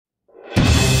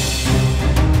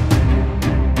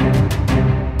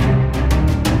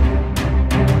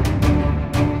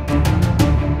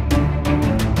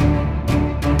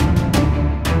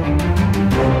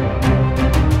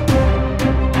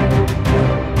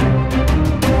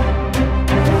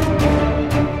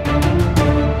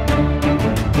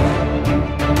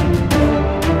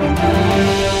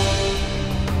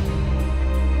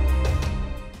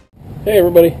Hey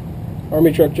everybody,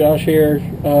 Army Truck Josh here.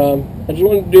 I just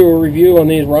wanted to do a review on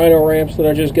these Rhino ramps that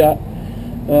I just got.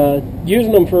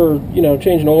 Using them for,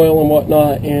 changing oil and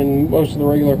whatnot in most of the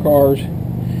regular cars.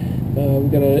 We've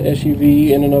got an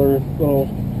SUV and another little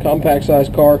compact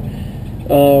sized car.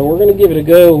 We're going to give it a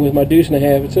go with my deuce and a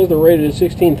half. It says they're rated at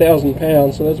 16,000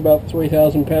 pounds, so that's about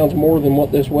 3,000 pounds more than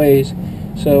what this weighs.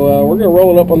 So we're going to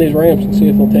roll it up on these ramps and see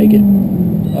if they'll take it.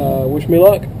 Wish me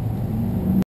luck.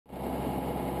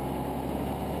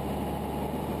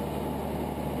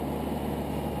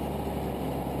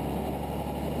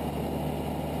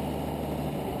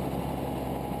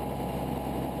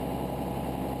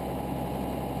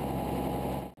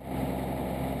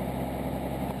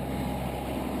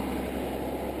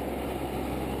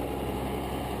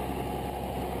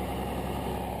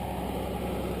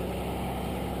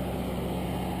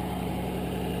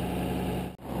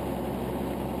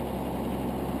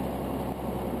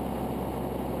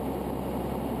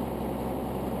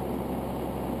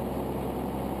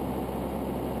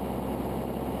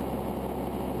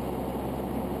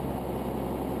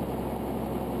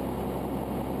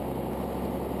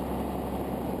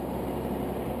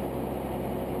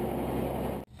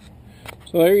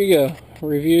 So there you go,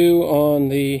 review on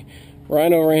the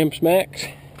Rhino Ramps Max.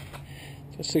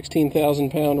 It's a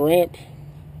 16,000 pound ramp,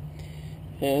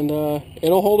 and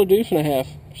it'll hold a deuce and a half.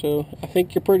 So I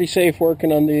think you're pretty safe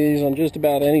working on these on just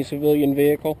about any civilian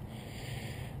vehicle,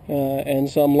 and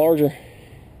some larger.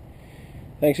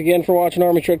 Thanks again for watching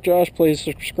Army Truck Josh. Please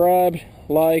subscribe,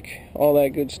 like, all that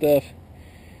good stuff,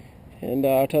 and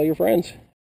tell your friends.